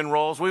 cinnamon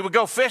rolls. We would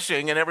go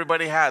fishing, and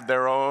everybody had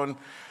their own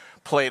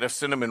plate of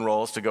cinnamon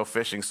rolls to go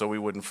fishing so we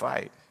wouldn't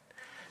fight.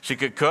 She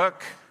could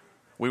cook.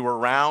 We were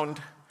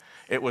round.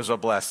 It was a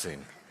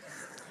blessing.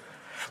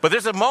 But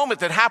there's a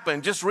moment that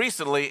happened just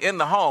recently in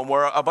the home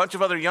where a bunch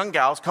of other young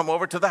gals come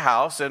over to the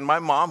house, and my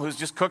mom, who's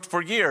just cooked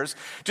for years,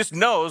 just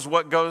knows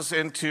what goes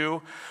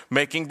into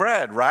making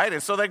bread, right?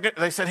 And so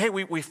they said, hey,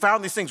 we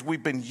found these things.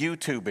 We've been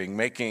YouTubing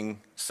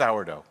making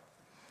sourdough.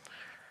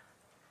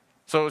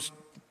 So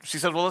she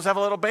said, well, let's have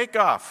a little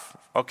bake-off,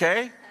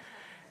 okay?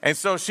 And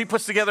so she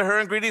puts together her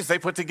ingredients. They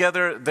put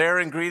together their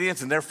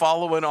ingredients, and they're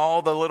following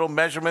all the little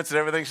measurements and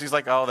everything. She's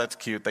like, oh, that's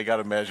cute. They got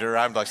to measure.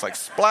 I'm just like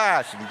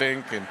splash and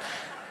dink and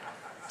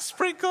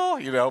sprinkle,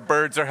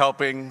 birds are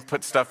helping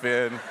put stuff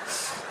in.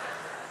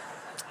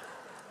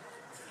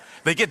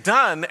 They get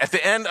done at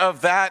the end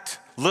of that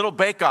little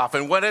bake-off,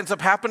 and what ends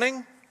up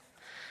happening?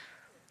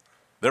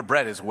 Their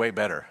bread is way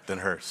better than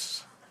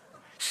hers.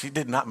 She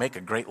did not make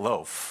a great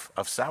loaf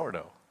of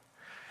sourdough.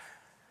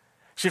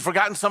 She'd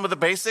forgotten some of the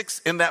basics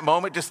in that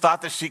moment, just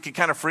thought that she could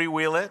kind of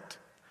freewheel it.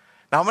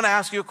 Now I'm going to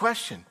ask you a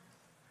question.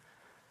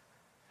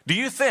 Do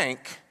you think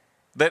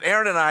that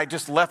Aaron and I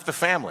just left the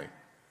family?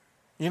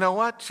 You know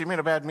what? She made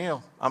a bad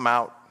meal. I'm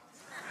out.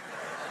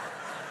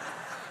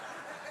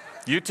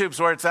 YouTube's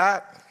where it's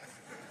at.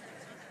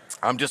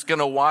 I'm just going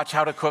to watch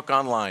how to cook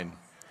online.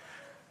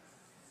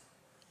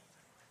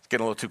 It's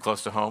getting a little too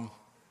close to home.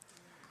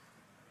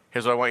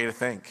 Here's what I want you to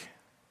think.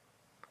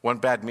 One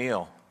bad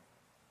meal,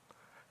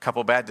 a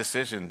couple bad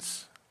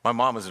decisions. My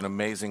mom is an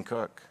amazing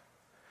cook.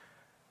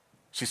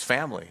 She's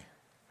family.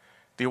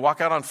 Do you walk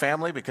out on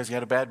family because you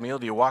had a bad meal?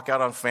 Do you walk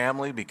out on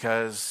family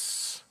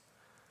because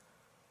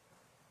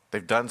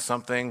they've done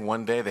something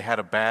one day, they had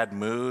a bad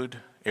mood,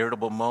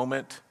 irritable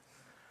moment,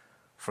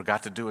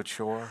 forgot to do a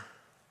chore?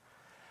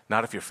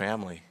 Not if you're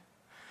family.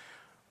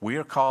 We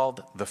are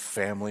called the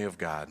family of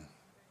God.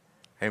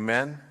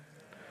 Amen?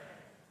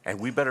 And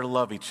we better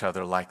love each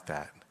other like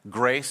that.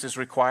 Grace is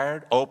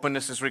required.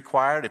 Openness is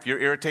required. If you're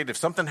irritated, if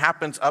something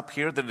happens up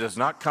here that does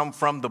not come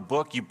from the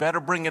book, you better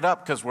bring it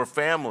up because we're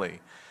family.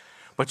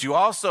 But you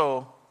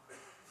also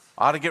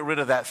ought to get rid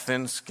of that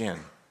thin skin.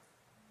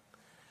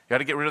 You ought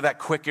to get rid of that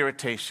quick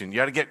irritation.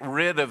 You ought to get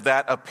rid of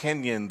that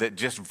opinion that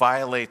just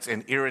violates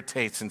and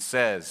irritates and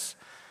says,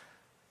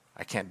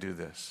 I can't do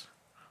this.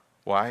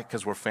 Why?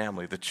 Because we're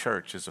family. The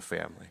church is a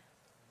family.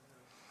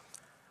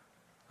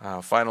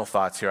 Final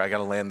thoughts here. I got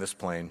to land this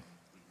plane.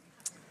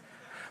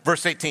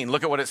 Verse 18,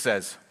 look at what it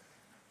says.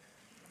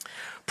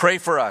 Pray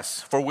for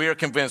us, for we are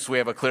convinced we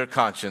have a clear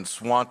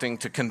conscience, wanting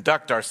to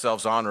conduct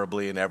ourselves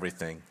honorably in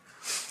everything.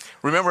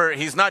 Remember,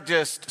 he's not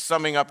just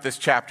summing up this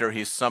chapter,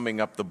 he's summing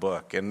up the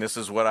book. And this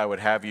is what I would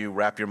have you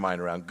wrap your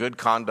mind around. Good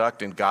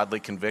conduct and godly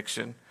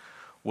conviction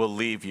will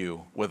leave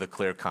you with a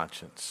clear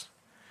conscience.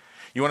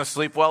 You want to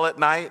sleep well at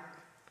night?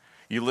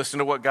 You listen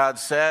to what God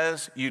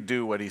says, you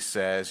do what he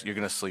says, you're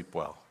going to sleep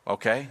well,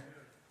 okay?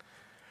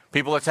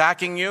 People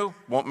attacking you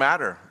won't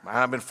matter.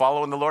 I've been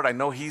following the Lord. I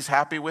know he's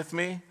happy with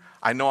me.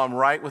 I know I'm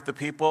right with the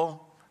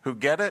people who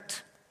get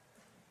it.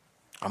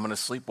 I'm going to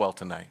sleep well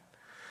tonight.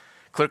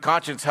 Clear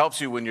conscience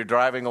helps you when you're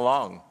driving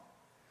along.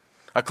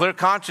 A clear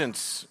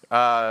conscience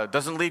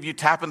doesn't leave you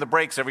tapping the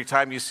brakes every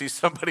time you see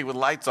somebody with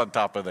lights on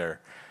top of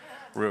their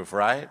roof,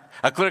 right?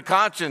 A clear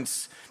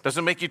conscience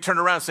doesn't make you turn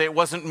around and say, it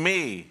wasn't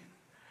me,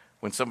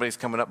 when somebody's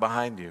coming up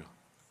behind you.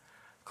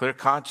 Clear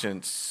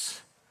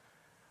conscience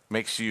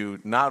makes you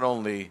not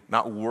only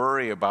not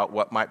worry about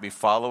what might be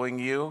following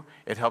you,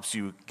 it helps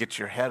you get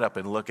your head up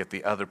and look at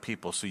the other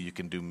people so you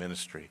can do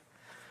ministry.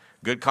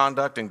 Good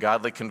conduct and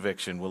godly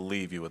conviction will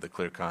leave you with a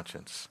clear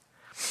conscience.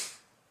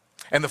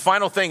 And the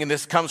final thing, and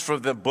this comes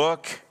from the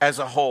book as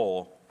a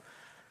whole,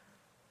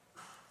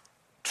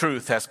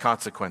 truth has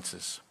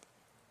consequences.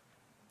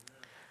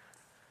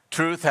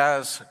 Truth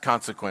has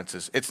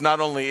consequences. It's not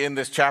only in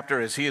this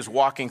chapter as he is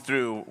walking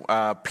through.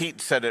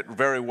 Pete said it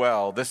very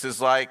well. This is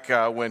like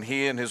when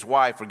he and his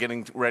wife were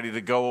getting ready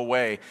to go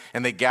away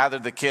and they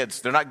gathered the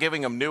kids. They're not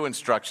giving them new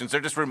instructions.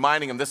 They're just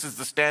reminding them this is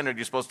the standard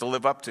you're supposed to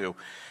live up to.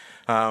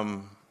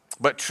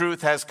 But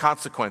truth has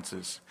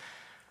consequences.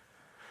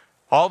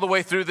 All the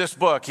way through this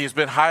book, he's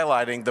been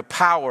highlighting the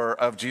power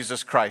of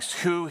Jesus Christ,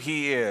 who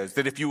he is,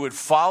 that if you would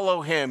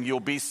follow him, you'll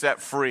be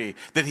set free,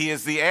 that he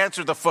is the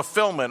answer, the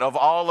fulfillment of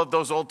all of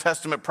those Old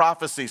Testament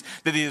prophecies,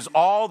 that he is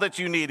all that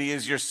you need. He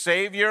is your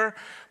Savior,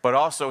 but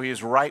also he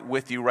is right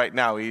with you right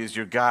now. He is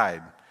your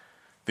guide,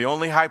 the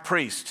only high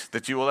priest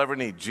that you will ever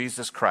need,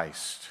 Jesus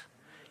Christ.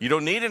 You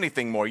don't need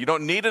anything more. You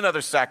don't need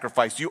another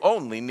sacrifice. You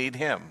only need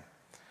him.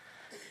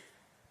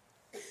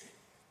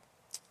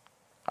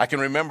 I can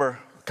remember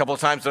a couple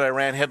of times that I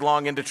ran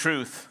headlong into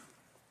truth.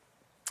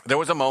 There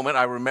was a moment,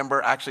 I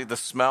remember actually the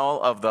smell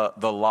of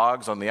the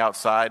logs on the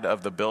outside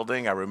of the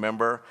building. I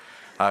remember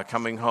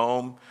coming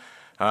home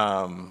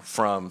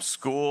from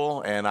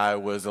school, and I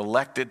was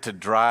elected to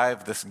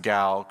drive this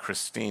gal,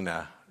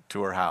 Christina,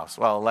 to her house.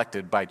 Well,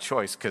 elected by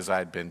choice because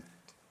I'd been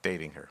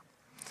dating her.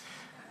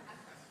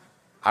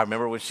 I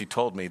remember when she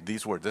told me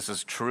these words, this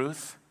is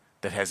truth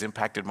that has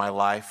impacted my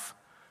life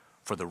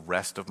for the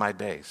rest of my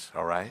days,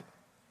 all right?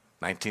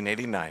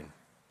 1989.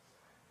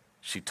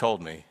 She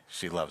told me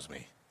she loves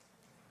me.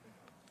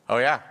 Oh,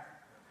 yeah?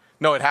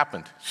 No, it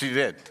happened. She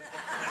did.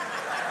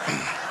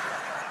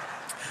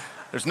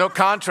 There's no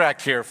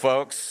contract here,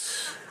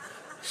 folks.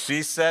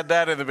 She said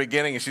that in the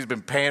beginning, and she's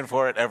been paying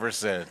for it ever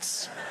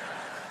since.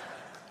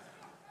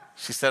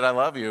 She said, I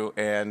love you,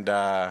 and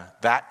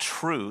that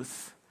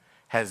truth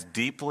has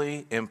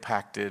deeply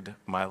impacted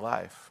my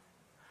life.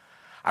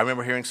 I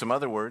remember hearing some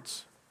other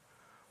words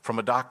from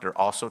a doctor,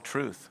 also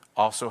truth,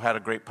 also had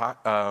a great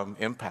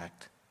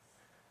impact.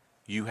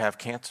 You have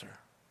cancer.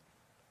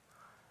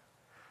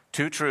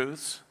 Two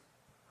truths,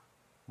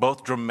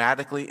 both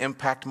dramatically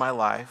impact my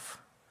life,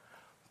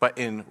 but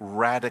in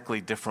radically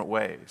different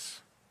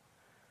ways.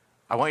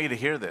 I want you to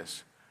hear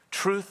this.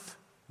 Truth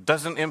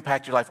doesn't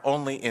impact your life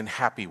only in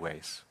happy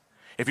ways.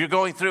 If you're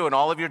going through and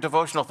all of your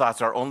devotional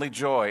thoughts are only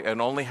joy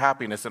and only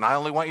happiness, and I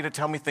only want you to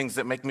tell me things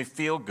that make me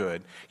feel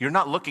good, you're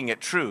not looking at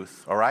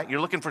truth, all right?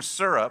 You're looking for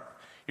syrup.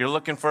 You're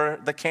looking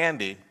for the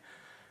candy.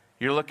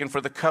 You're looking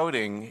for the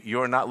coating.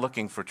 You're not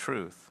looking for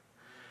truth.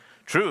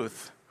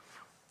 Truth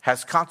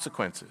has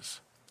consequences.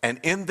 And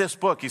in this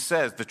book, he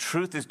says the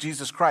truth is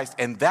Jesus Christ.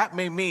 And that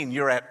may mean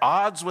you're at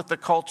odds with the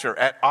culture,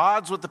 at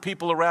odds with the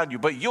people around you,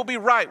 but you'll be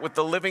right with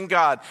the living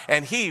God,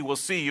 and he will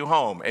see you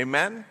home.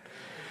 Amen?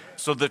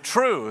 So the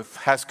truth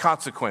has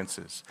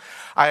consequences.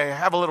 I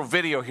have a little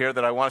video here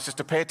that I want us just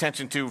to pay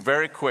attention to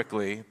very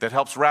quickly that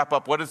helps wrap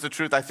up what is the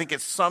truth. I think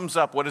it sums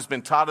up what has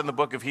been taught in the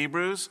book of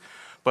Hebrews,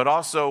 but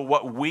also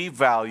what we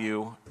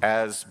value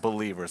as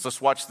believers.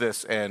 Let's watch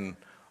this and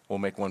we'll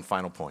make one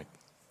final point.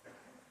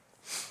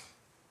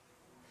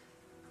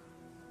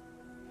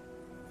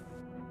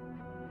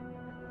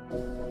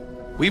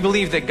 We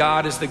believe that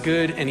God is the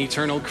good and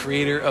eternal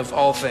creator of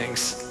all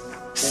things,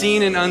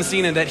 seen and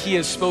unseen, and that he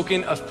has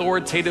spoken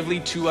authoritatively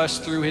to us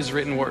through his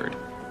written word.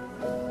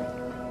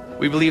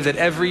 We believe that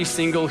every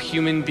single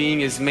human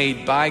being is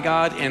made by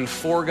God and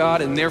for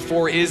God, and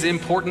therefore is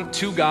important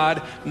to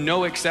God,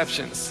 no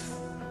exceptions.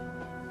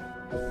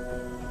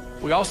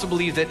 We also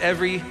believe that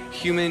every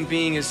human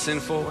being is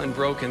sinful and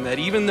broken, that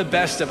even the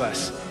best of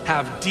us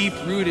have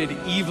deep-rooted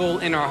evil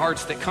in our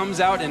hearts that comes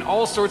out in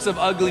all sorts of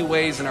ugly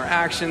ways in our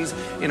actions,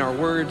 in our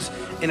words,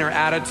 in our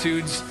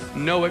attitudes,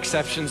 no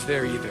exceptions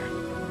there either.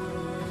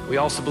 We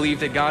also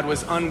believe that God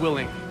was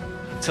unwilling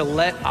to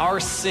let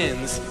our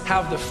sins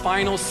have the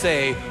final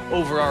say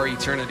over our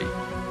eternity.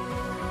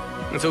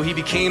 And so he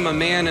became a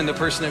man in the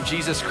person of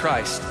Jesus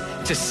Christ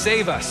to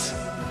save us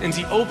and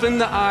to open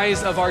the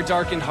eyes of our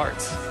darkened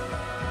hearts.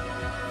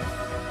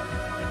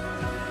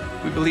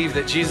 We believe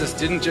that Jesus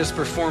didn't just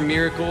perform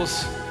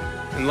miracles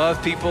and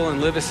love people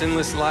and live a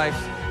sinless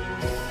life.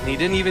 And he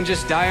didn't even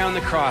just die on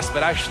the cross,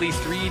 but actually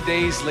 3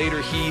 days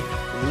later, he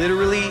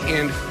literally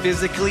and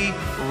physically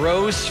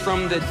rose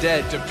from the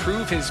dead to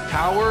prove his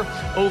power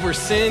over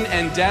sin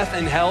and death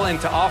and hell,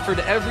 and to offer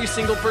to every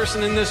single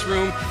person in this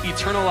room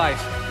eternal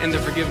life and the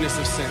forgiveness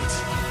of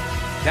sins.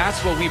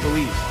 That's what we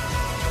believe.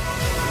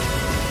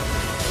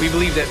 We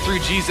believe that through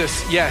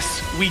Jesus,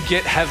 yes, we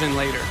get heaven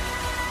later.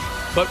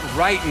 But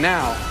right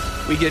now,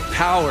 we get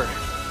power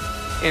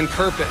and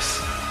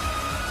purpose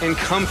and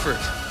comfort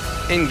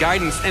and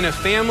guidance and a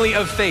family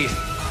of faith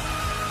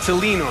to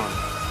lean on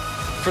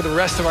for the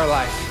rest of our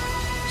life,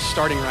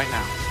 starting right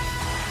now.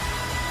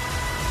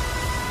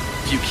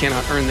 You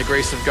cannot earn the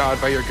grace of God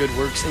by your good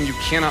works, and you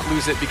cannot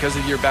lose it because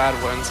of your bad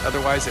ones.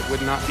 Otherwise, it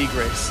would not be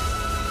grace.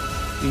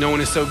 No one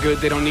is so good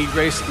they don't need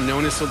grace. No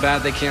one is so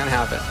bad they can't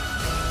have it.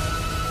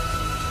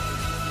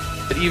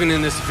 But even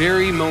in this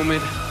very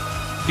moment,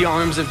 the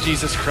arms of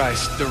Jesus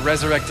Christ, the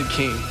resurrected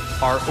King,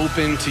 are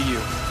open to you.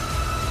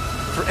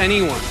 For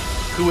anyone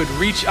who would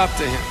reach up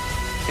to him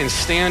and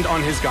stand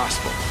on his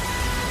gospel.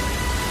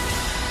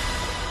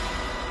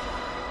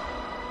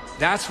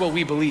 That's what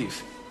we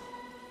believe.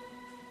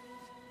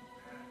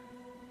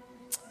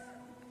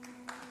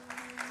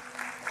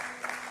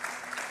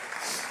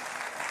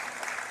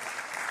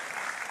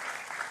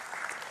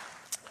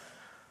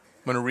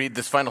 I'm going to read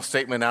this final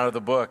statement out of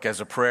the book as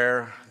a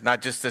prayer,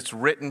 not just that's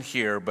written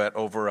here, but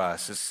over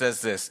us. It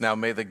says this: "Now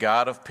may the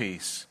God of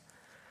peace,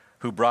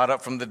 who brought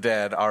up from the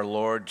dead our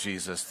Lord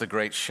Jesus, the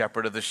great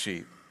shepherd of the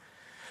sheep,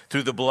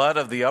 through the blood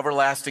of the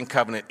everlasting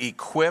covenant,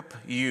 equip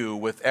you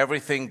with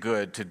everything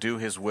good to do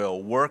his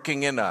will,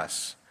 working in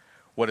us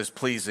what is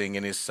pleasing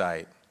in his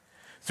sight.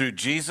 Through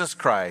Jesus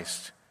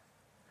Christ,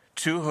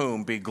 to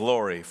whom be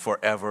glory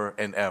forever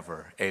and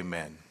ever.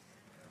 Amen."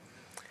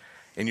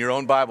 In your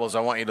own Bibles, I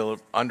want you to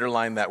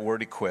underline that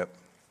word equip.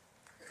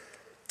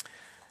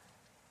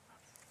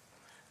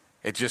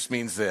 It just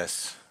means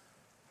this.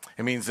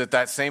 It means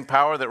that same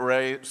power that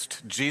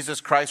raised Jesus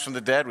Christ from the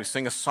dead, we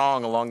sing a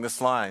song along this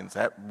lines,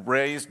 that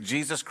raised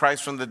Jesus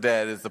Christ from the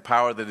dead is the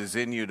power that is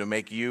in you to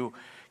make you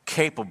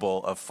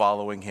capable of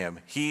following him.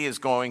 He is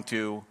going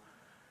to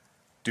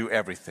do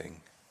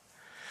everything.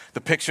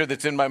 The picture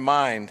that's in my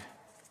mind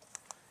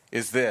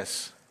is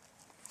this.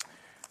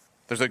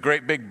 There's a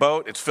great big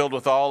boat. It's filled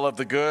with all of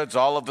the goods,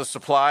 all of the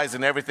supplies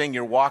and everything.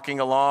 You're walking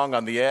along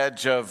on the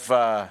edge of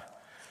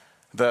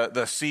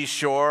the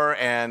seashore,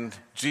 and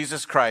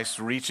Jesus Christ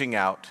reaching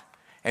out,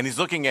 and he's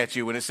looking at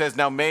you. When it says,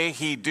 "Now may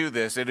he do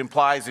this," it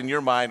implies in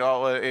your mind,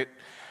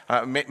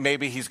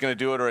 maybe he's going to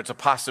do it, or it's a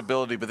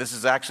possibility, but this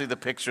is actually the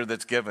picture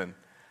that's given.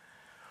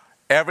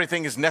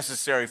 Everything is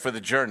necessary for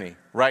the journey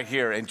right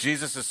here, and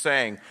Jesus is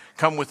saying,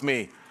 "Come with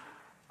me.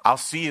 I'll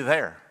see you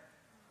there.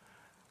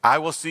 I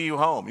will see you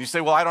home." You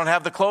say, "Well, I don't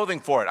have the clothing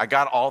for it." I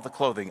got all the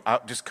clothing.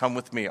 Just come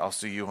with me. I'll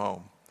see you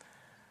home.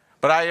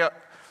 But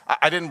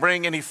I didn't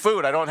bring any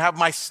food. I don't have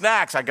my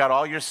snacks. I got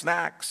all your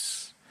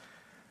snacks.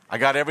 I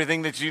got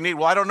everything that you need.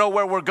 "Well, I don't know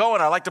where we're going.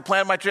 I like to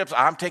plan my trips."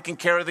 I'm taking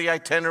care of the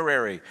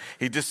itinerary.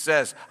 He just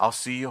says, "I'll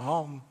see you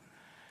home."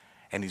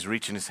 And he's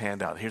reaching his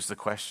hand out. Here's the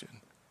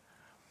question.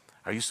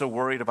 Are you so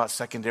worried about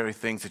secondary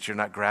things that you're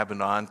not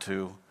grabbing on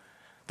to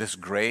this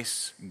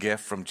grace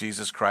gift from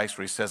Jesus Christ,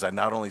 where he says, "I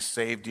not only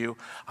saved you,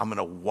 I'm going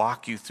to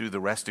walk you through the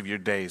rest of your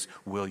days.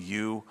 Will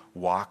you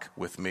walk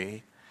with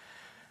me?"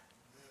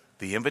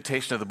 The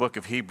invitation of the book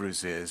of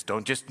Hebrews is,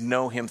 don't just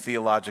know him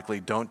theologically,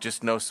 don't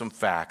just know some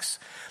facts.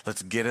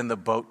 Let's get in the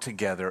boat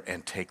together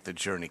and take the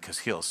journey, because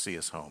he'll see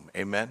us home.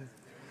 Amen?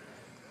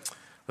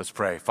 Let's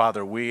pray.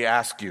 Father, we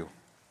ask you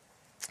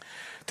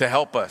to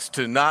help us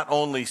to not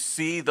only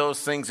see those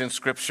things in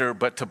Scripture,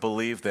 but to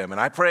believe them. And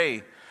I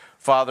pray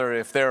Father,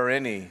 if there are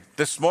any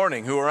this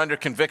morning who are under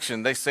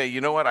conviction, they say,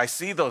 you know what, I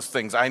see those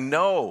things. I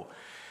know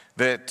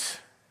that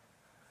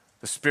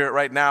the Spirit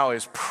right now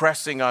is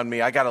pressing on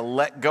me. I got to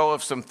let go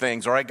of some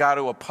things, or I got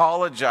to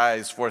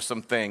apologize for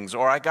some things,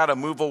 or I got to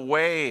move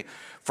away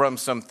from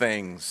some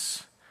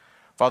things.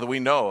 Father,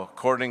 we know,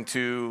 according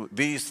to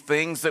these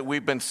things that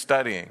we've been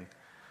studying,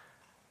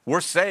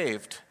 we're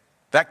saved.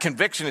 That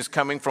conviction is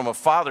coming from a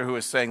Father who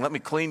is saying, let me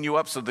clean you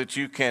up so that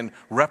you can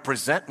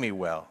represent me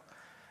well,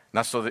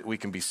 not so that we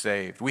can be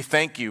saved. We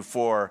thank you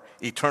for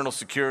eternal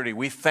security.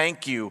 We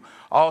thank you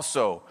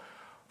also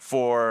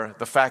for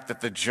the fact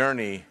that the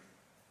journey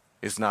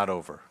is not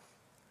over.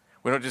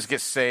 We don't just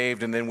get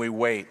saved and then we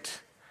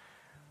wait.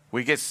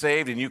 We get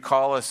saved and you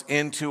call us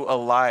into a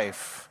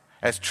life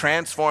as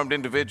transformed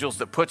individuals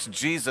that puts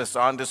Jesus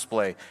on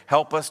display.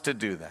 Help us to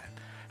do that.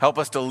 Help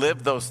us to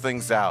live those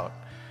things out.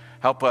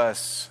 Help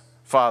us,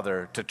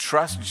 Father, to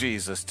trust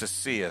Jesus to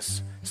see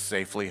us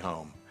safely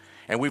home.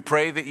 And we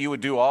pray that you would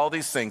do all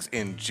these things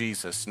in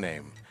Jesus'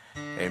 name.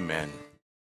 Amen.